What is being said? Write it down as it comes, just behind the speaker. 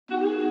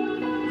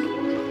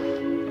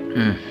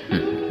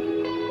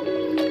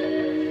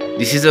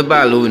This is a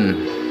balloon.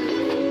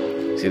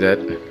 See that?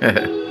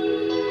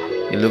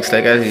 It looks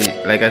like as if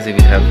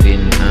it have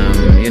been,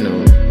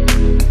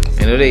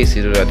 I know they used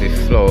to do that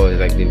with flowers,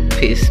 like the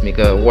paste, make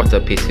a water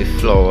paste with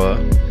flour,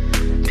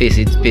 paste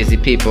the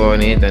paper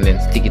on it, and then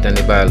stick it on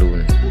the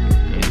balloon.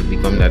 And it'll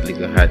become that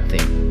little hard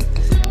thing.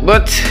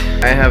 But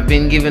I have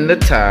been given the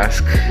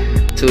task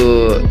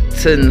to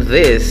turn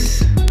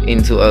this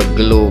into a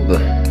globe.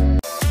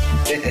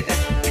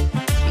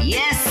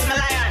 Yes, my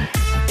lion.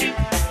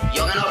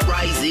 Young and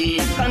uprising.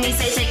 Come and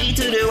say, take it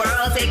to the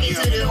world, take it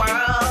to the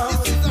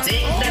world.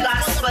 Take the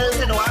gospel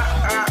to the world.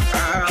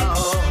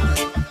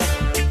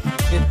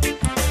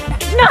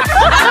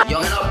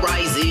 Young and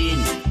uprising.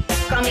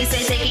 Come and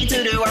say, take it to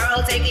the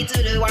world, take it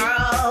to the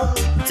world.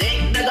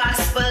 Take the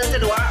gospel to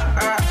the world.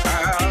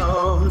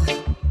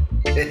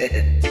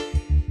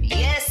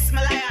 Yes,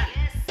 my lion.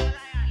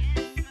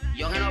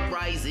 Young and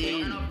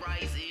uprising.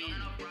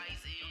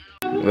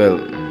 Well,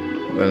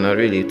 not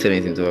really turn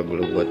it into a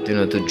globe, but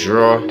to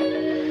draw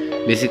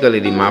basically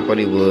the map of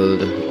the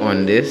world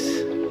on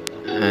this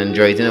and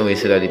draw it in a way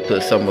so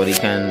that somebody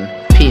can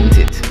paint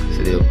it.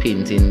 So they'll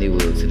paint in the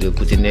world. So they'll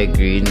put in their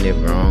green, their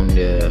brown,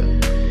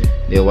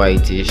 their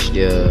whitish,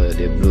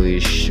 their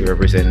bluish to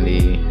represent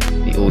the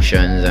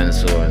oceans and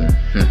so on.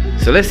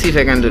 So let's see if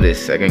I can do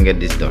this. I can get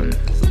this done.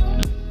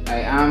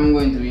 I am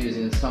going to be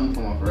using some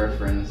form of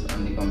reference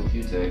on the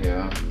computer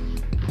here.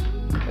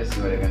 Let's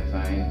see what I can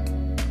find.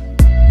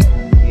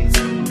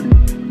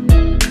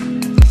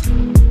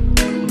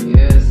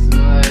 Yes,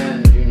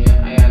 man, Junior,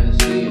 I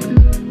understand.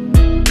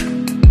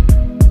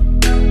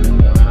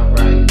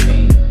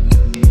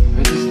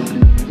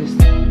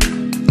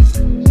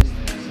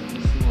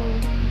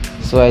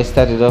 So I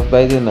started off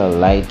by doing a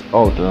light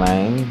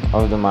outline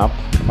of the map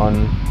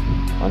on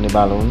the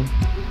balloon.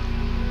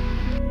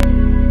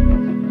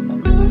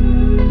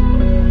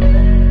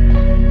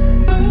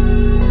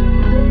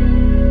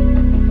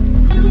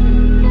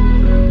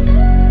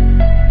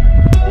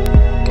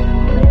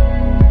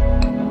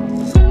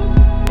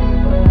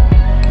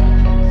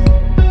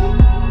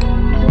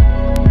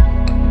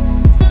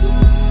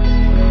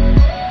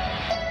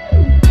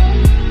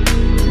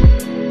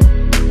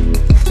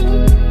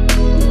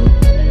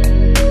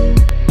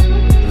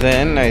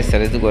 Then I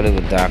started to go a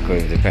little darker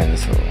with the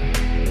pencil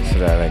so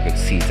that I could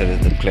see it a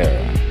little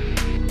clearer.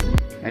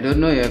 I don't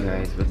know you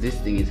guys, but this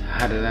thing is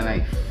harder than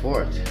I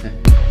thought.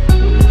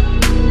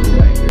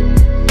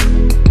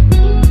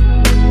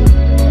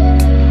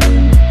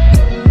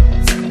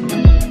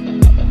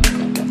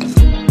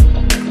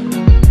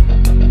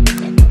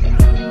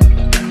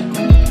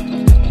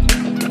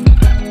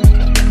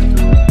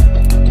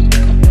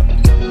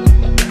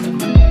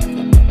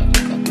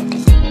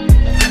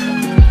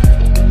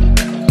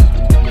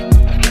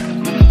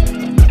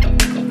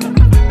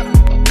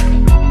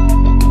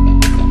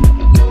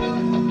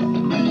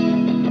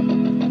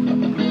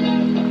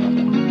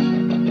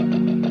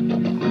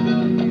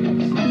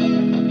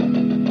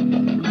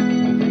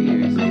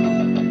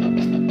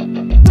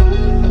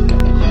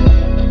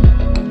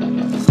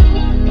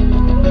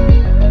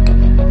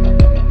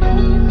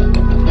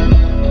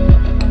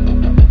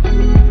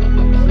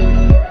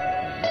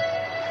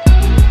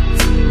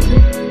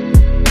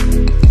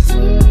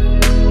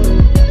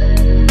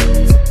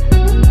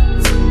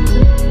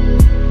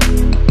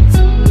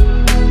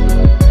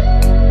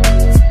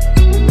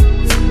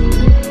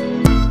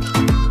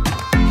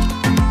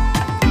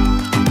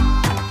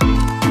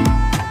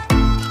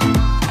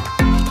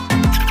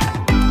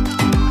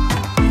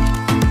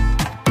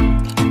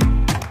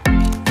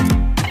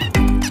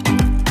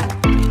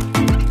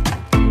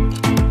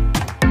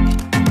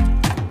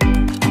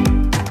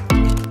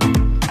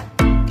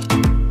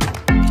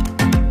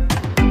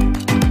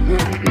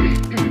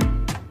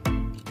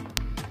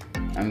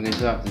 I'm going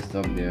to have to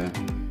stop there.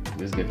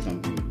 Just get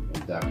something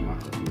dark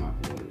marker to mark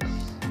all this.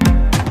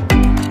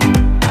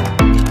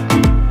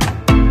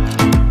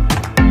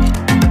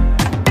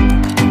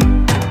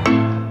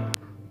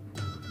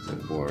 It's a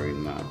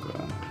boring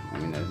marker. I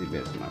mean, that's the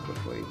best marker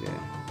for it there.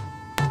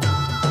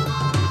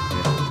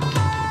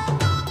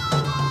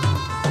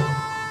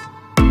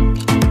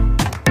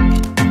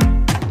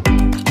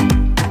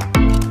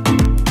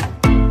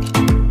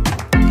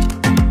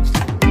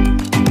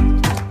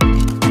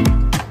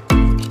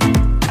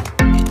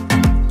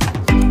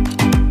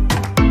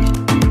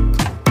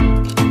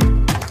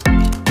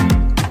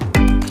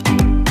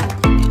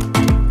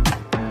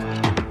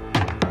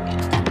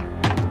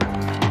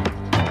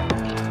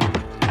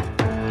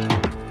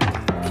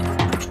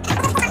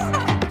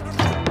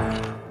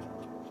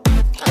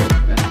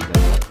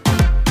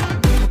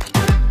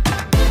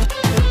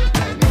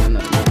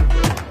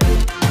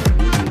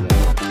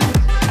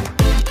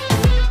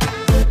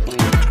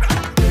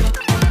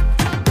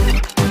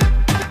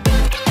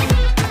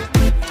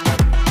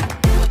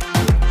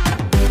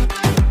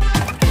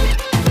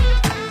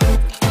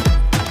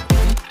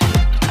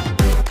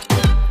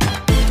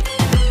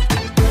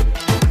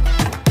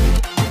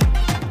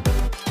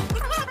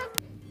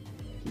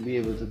 Be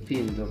able to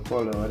paint or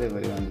color whatever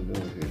you want to do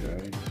with it,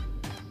 right?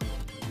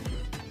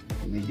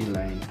 made the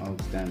line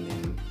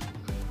outstanding.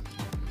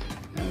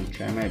 I'll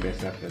try my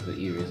best after to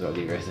erase all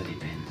the rest of the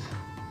pens.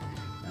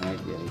 I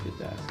might be able to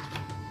task.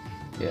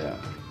 Yeah,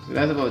 so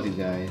that's about it,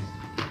 guys.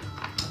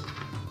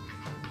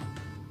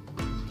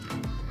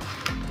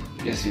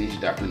 Just finished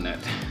tackling that.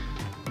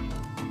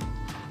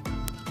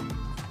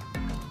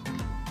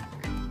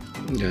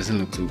 It doesn't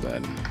look too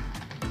bad.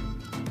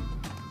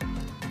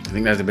 I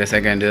think that's the best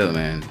I can do,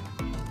 man.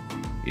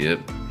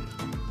 Yep.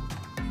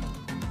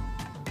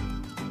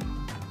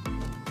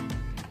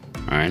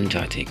 And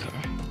taker.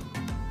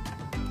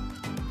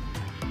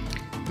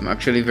 I'm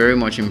actually very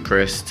much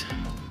impressed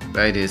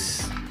by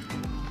this.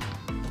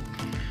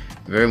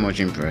 Very much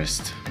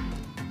impressed.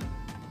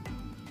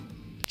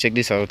 Check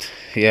this out.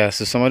 Yeah,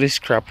 so some of this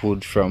scrap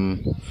wood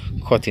from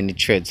cutting the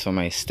threads for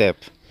my step,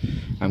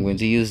 I'm going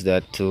to use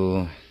that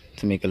to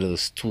make a little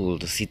stool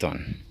to sit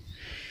on.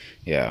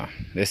 Yeah,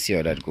 let's see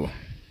how that go.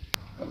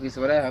 Okay,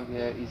 so what I have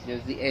here is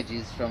just the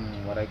edges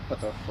from what I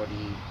cut off for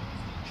the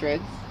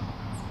threads.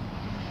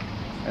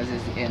 As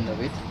is the end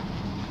of it.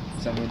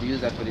 So I'm going to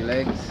use that for the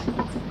legs.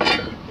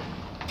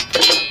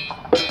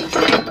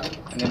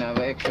 And then I have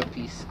an extra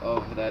piece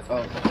of that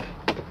of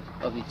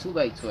the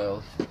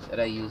 2x12 that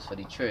I use for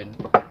the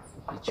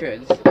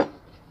threads.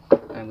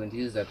 I'm going to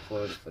use that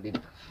for the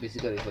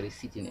basically for the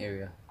sitting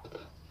area.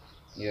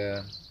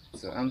 Yeah,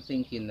 so I'm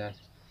thinking that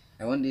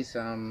I want this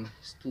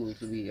stool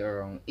to be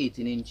around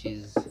 18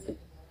 inches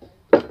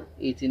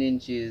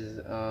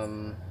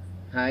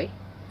high.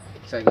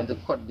 So I'm going to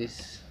cut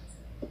this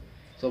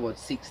to about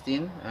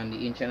 16, and the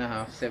inch and a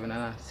half, 17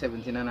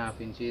 and a half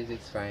inches,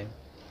 it's fine.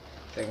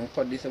 So I can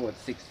cut this about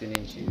 16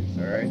 inches,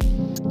 alright?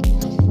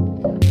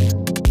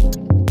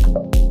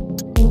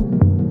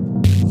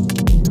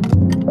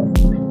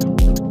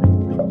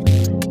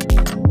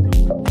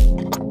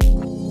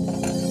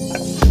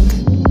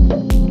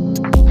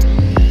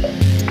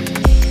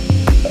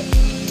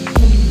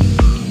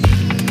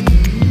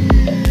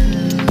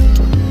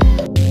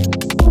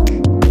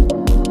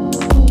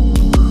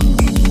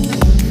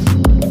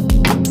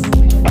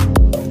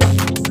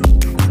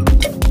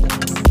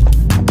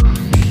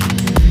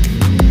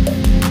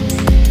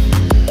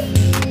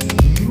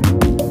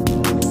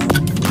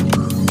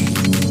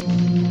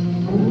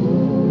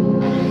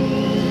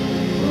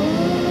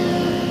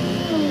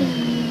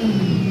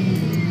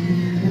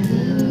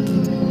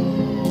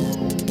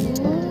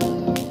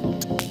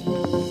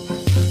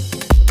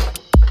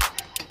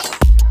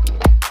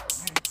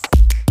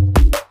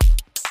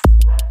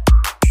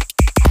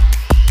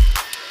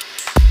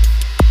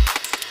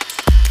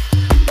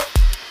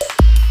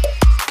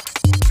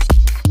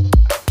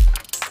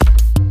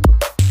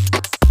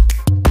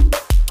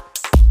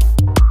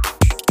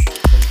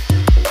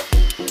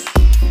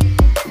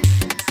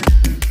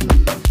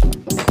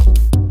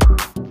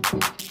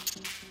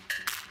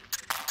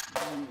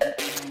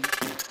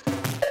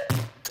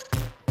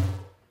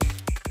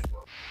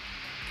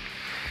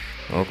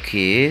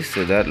 Okay,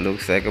 so that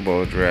looks like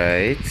about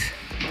right,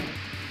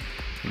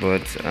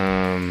 but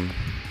I'm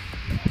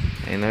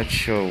not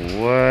sure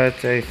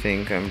what I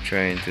think I'm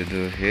trying to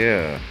do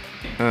here.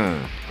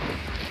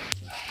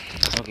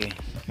 Okay,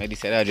 I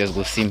decided I'll just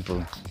go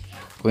simple.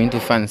 Going too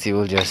fancy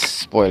will just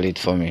spoil it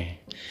for me.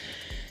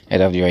 I'd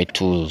have the right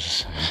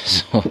tools.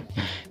 So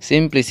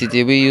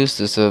simplicity we used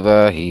to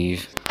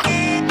survive.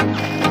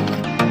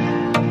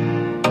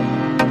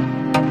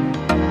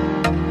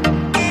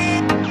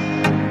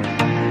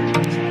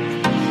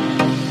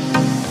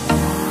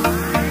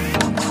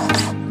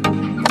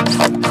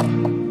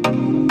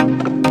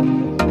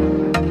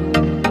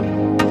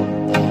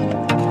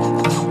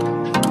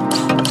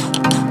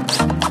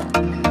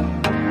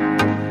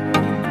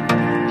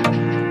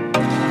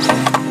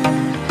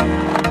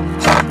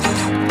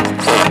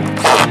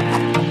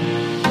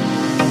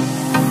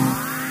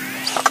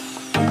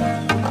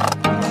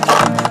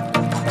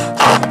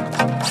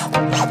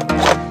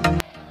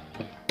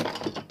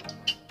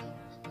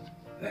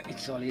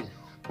 It's solid.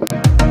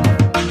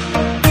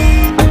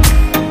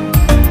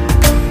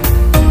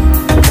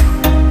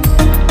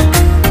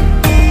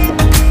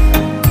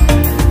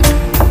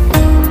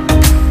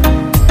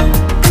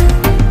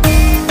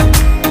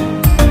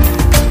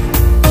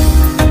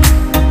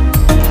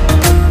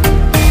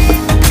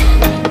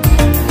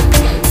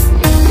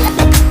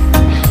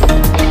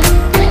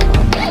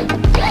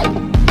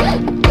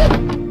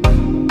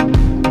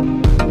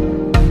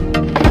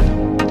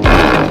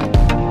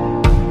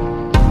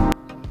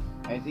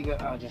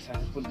 I'll just have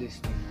to put this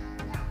thing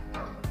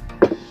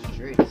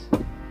straight like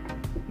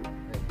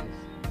this.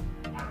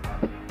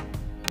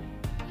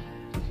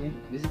 Okay,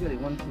 basically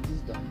one foot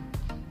is done.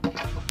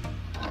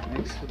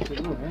 Next foot to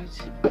go, right?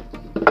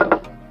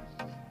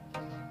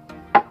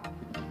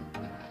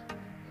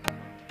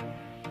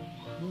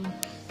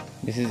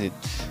 This is it.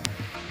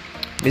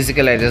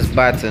 Basically I just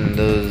batten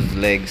those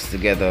legs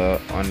together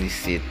on the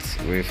seat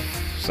with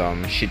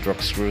some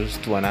sheetrock screws,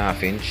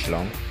 2.5 inch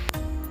long.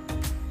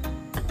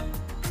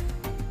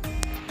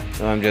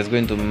 So I'm just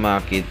going to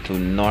mark it to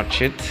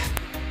notch it.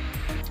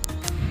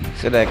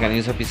 so that I can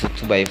use a piece of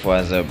 2x4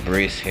 as a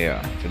brace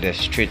here to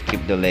just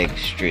keep the leg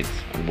straight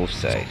on both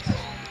sides.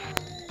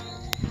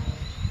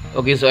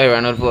 Okay, so I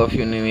ran out for a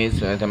few minutes.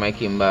 By the time I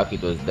came back,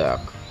 it was dark.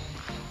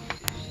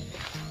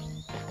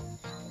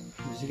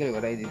 Basically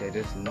what I did, I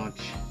just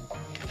notched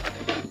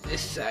this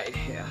side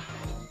here.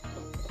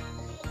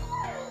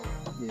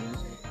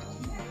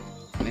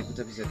 And I put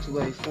a piece of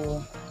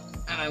 2x4,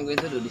 and I'm going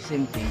to do the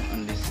same thing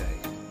on this side.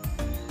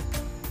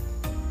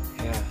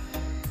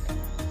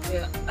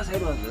 Yeah, as I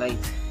was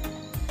light,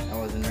 I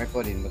wasn't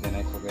recording, but then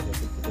I forgot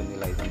to put on the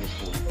light on the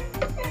phone.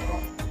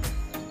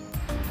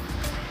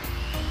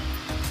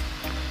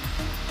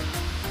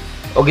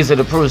 Okay, so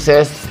the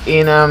process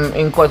in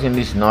cutting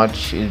this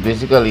notch is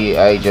basically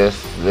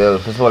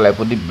first of all I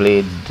put the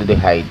blade to the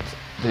height,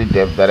 to the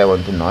depth that I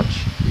want to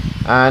notch,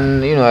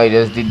 and I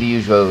just did the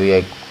usual way.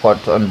 I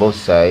cut on both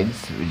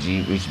sides,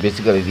 which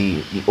basically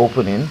the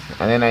opening,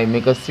 and then I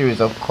make a series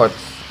of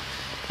cuts,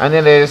 and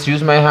then I just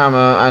use my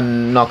hammer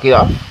and knock it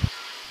off.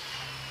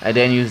 I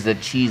then use the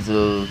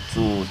chisel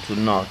to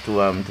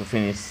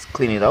finish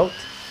clean it out.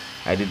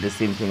 I did the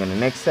same thing on the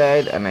next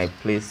side, and I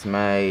placed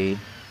my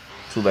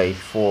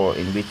 2x4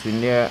 in between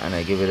there, and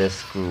I give it a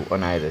screw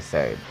on either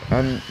side,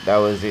 and that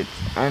was it.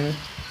 And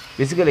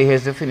basically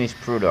here's the finished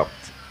product.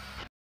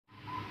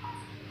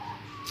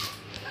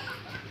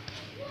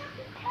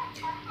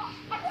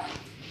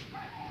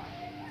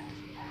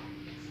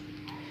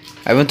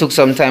 I even took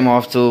some time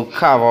off to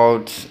carve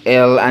out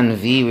L and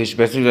V, which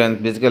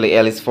basically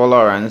L is for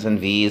Lawrence and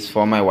V is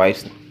for my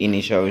wife's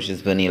initial, which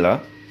is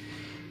Vanilla.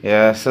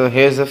 Yeah, so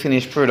here's the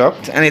finished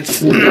product, and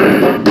it's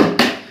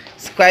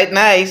it's quite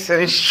nice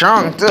and it's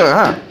strong too,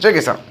 huh? Check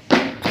this out.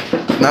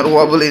 Not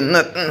wobbling,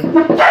 nothing.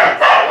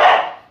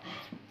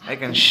 I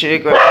can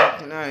shake with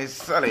it, it's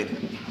solid.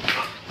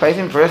 Quite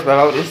impressed by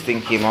how this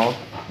thing came out.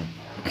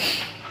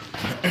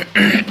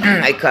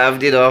 I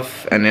carved it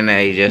off and then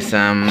I just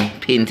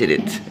painted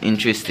it.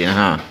 Interesting,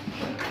 huh?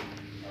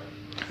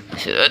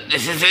 So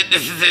this is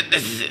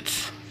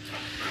it.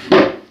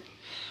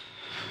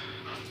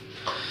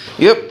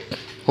 Yep.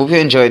 Hope you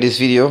enjoyed this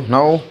video.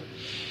 Now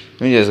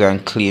let me just go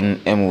and clean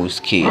Emo's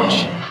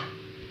cage.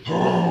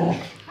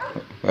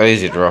 What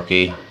is it,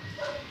 Rocky?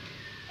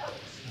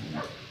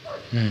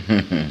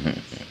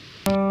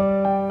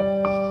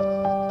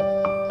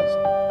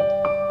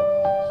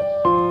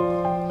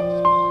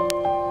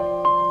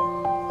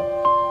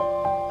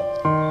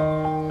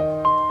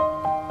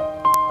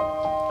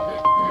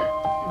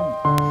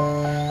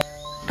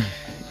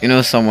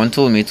 Someone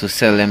told me to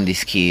sell them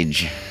this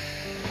cage.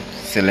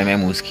 Sell them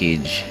Emo's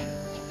cage.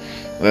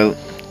 Well,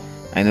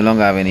 I no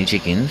longer have any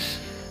chickens,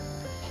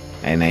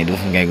 and I don't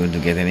think I'm going to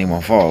get any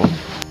more fall.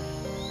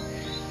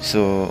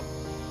 So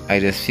I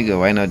just figure,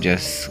 why not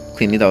just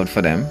clean it out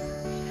for them?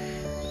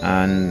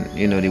 And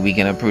the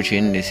weekend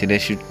approaching, they say they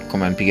should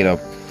come and pick it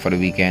up for the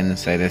weekend.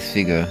 So I just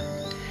figure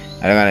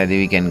I don't want the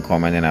weekend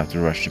come and then have to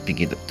rush to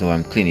pick it up,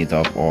 to clean it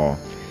up or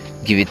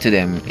give it to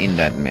them in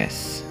that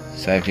mess.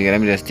 So I figured, let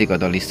me just take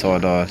out all the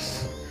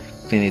sawdust,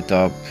 clean it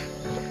up,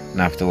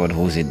 and afterward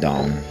hose it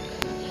down.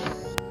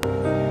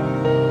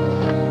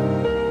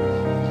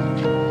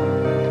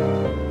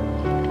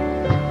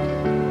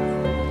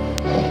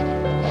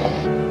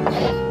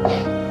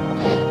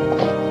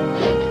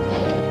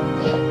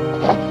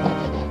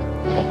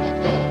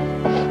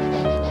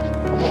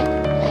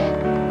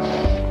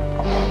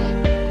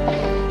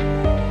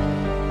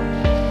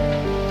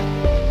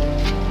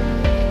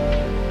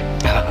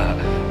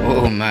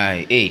 Oh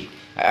my, hey,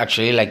 I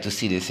actually like to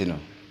see this,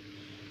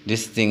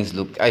 These things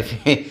look,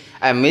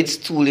 I made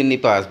stool in the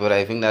past, but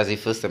I think that's the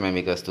first time I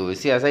make a stool.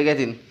 See, as I get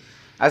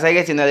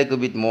in a little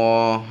bit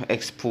more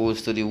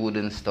exposed to the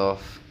wooden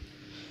stuff,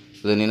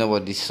 learning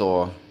about the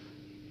saw,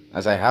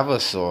 as I have a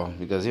saw,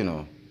 because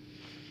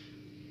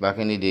back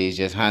in the days,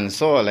 just hand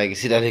saw, like you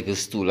see that little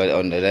stool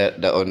under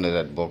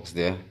that box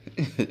there.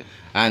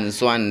 And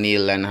saw and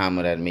nail and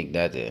hammer that make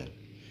that there.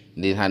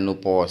 Didn't have no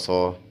power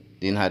saw,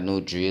 didn't have no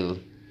drill,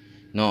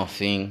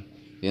 nothing,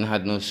 didn't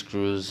have no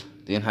screws,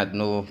 didn't have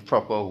no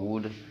proper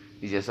wood.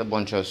 It's just a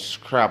bunch of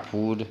scrap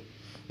wood.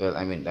 Well,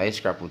 I mean, that is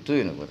scrap wood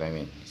too, but I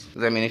mean,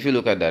 if you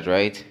look at that,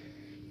 right?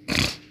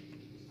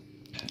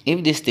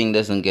 If this thing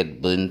doesn't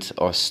get burnt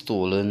or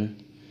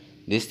stolen,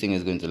 this thing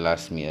is going to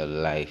last me a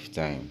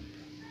lifetime.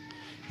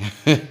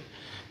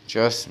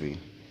 Trust me.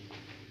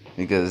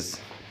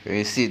 Because when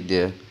you see it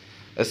there,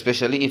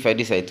 especially if I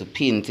decide to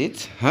paint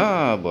it,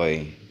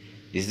 boy,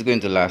 this is going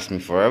to last me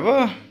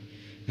forever.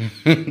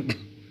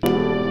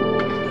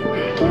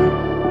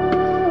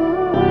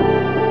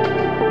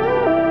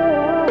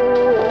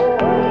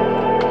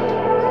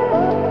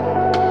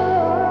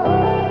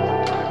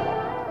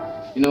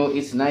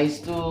 It's nice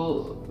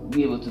to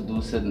be able to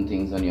do certain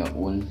things on your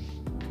own.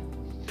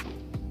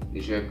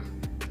 You check?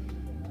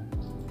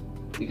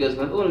 Because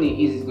not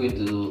only is it going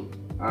to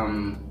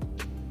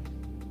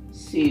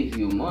save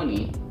you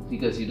money,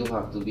 because you don't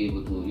have to pay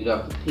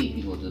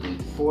people to do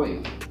it for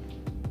you.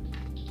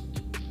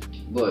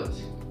 But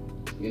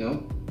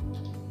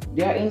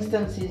there are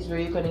instances where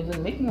you can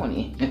even make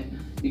money.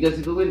 Because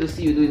people going to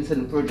see you doing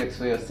certain projects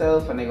for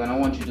yourself and they're going to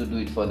want you to do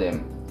it for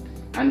them.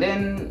 And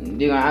then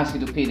they're going to ask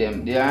you to pay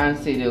them. They're going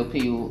to say they'll pay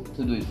you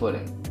to do it for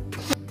them.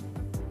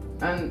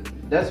 And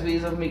that's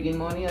ways of making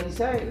money on the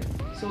side.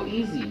 So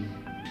easy.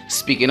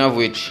 Speaking of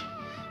which,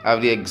 I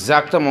have the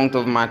exact amount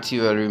of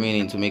material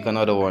remaining to make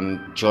another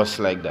one just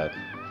like that.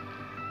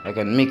 I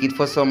can make it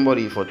for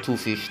somebody for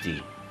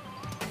 $250.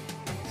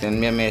 Send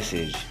me a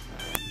message.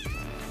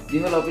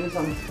 Developing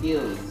some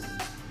skills,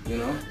 you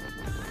know.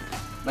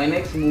 My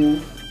next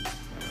move,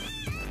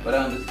 what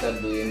I want to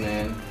start doing,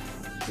 man,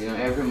 you know,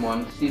 every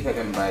month, see if I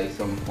can buy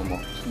some form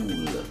of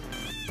tool.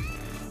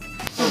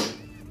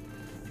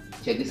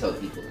 Check this out,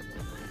 people.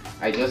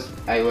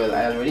 I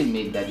already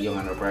made that Young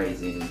and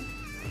Uprising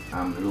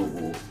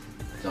logo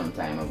some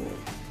time ago,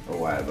 a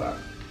while back.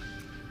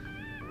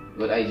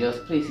 But I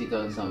just placed it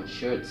on some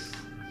shirts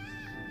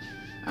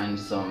and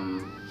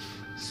some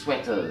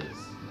sweaters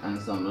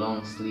and some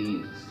long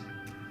sleeves.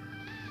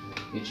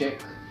 You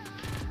check?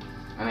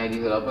 And I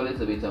developed a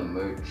little bit of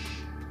merch.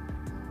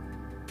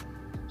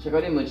 Check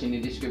out the merch in the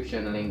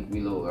description link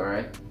below,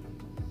 alright?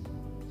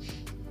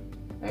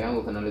 I can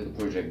work on a little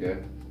project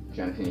there.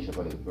 Try and finish up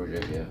a little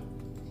project here.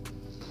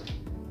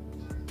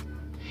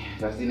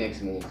 That's the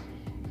next move.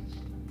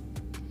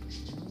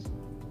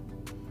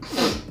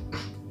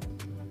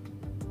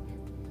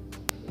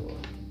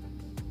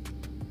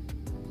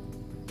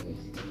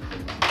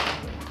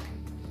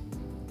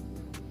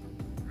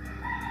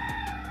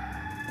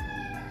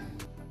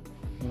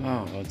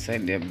 Wow,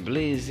 outside they're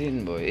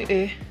blazing, boy.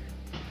 Eh,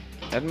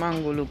 that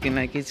mango looking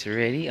like it's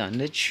ready on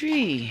the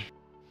tree.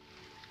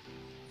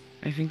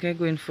 I think I'm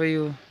going for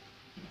you.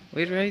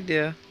 Wait right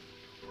there.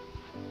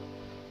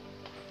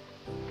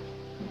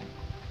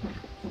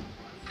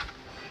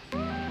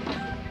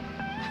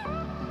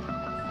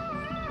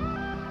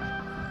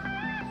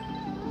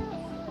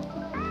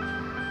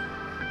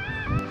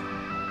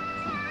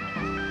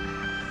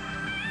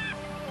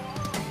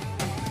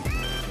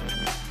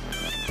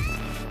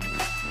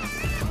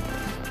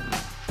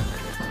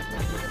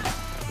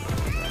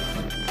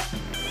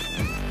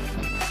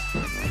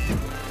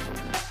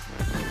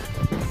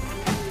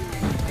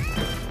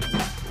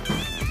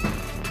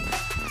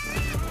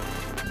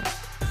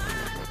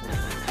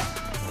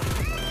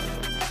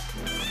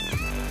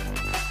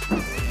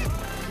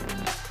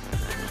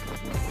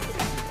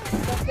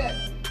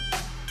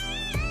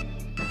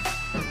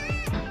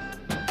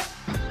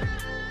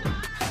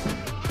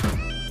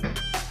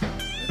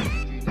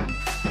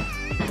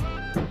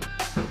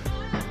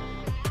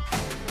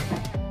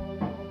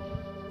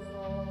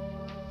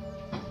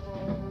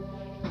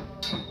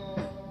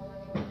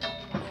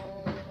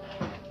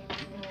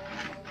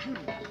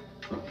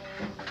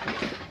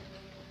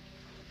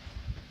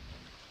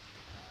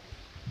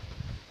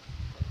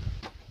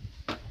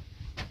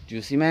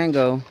 Juicy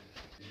mango.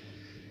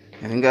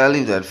 I think I'll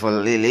leave that for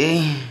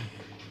Lily.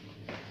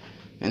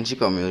 And she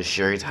come will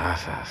share it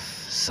half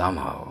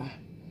somehow.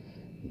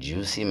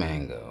 Juicy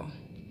mango.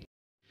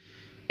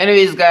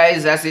 Anyways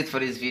guys, that's it for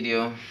this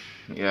video.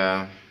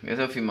 Yeah, there's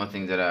a few more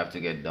things that I have to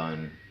get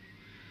done.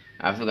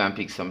 I have to go and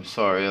pick some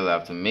sorrel. I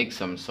have to make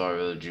some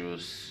sorrel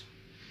juice.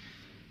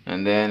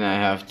 And then I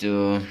have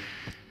to...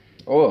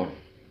 Oh,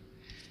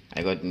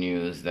 I got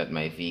news that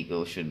my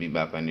vehicle should be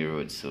back on the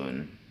road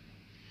soon.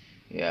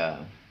 Yeah.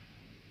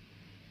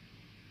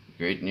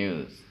 Great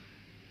news.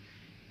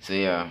 So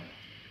yeah.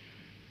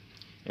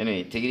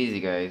 Anyway, take it easy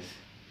guys.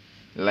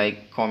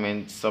 Like,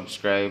 comment,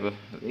 subscribe.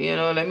 You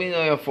know, let me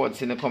know your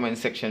thoughts in the comment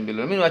section below.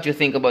 Let me know what you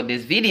think about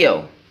this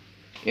video.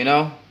 You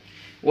know,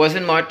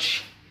 wasn't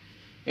much.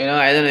 You know,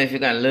 I don't know if you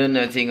can learn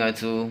a thing or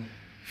two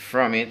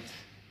from it.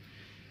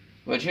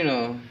 But you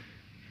know,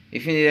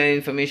 if you need any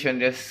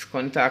information, just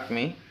contact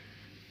me.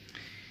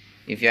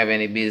 If you have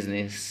any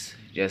business,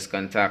 just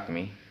contact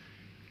me.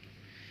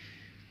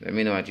 Let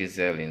me know what you're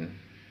selling.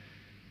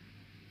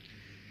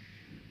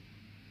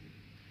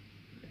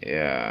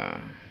 Yeah,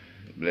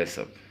 bless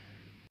up.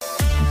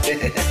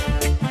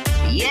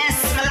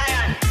 Yes, my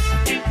lion.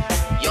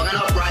 Young and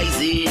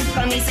uprising.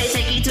 Come and say,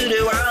 take it to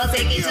the world,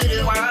 take it to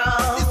the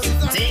world.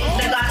 Take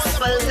the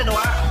gospel to the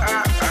world.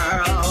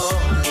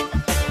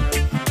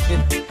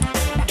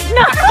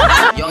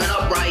 Young and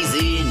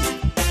uprising.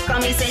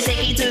 Come and say,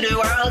 take it to the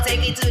world,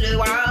 take it to the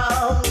world.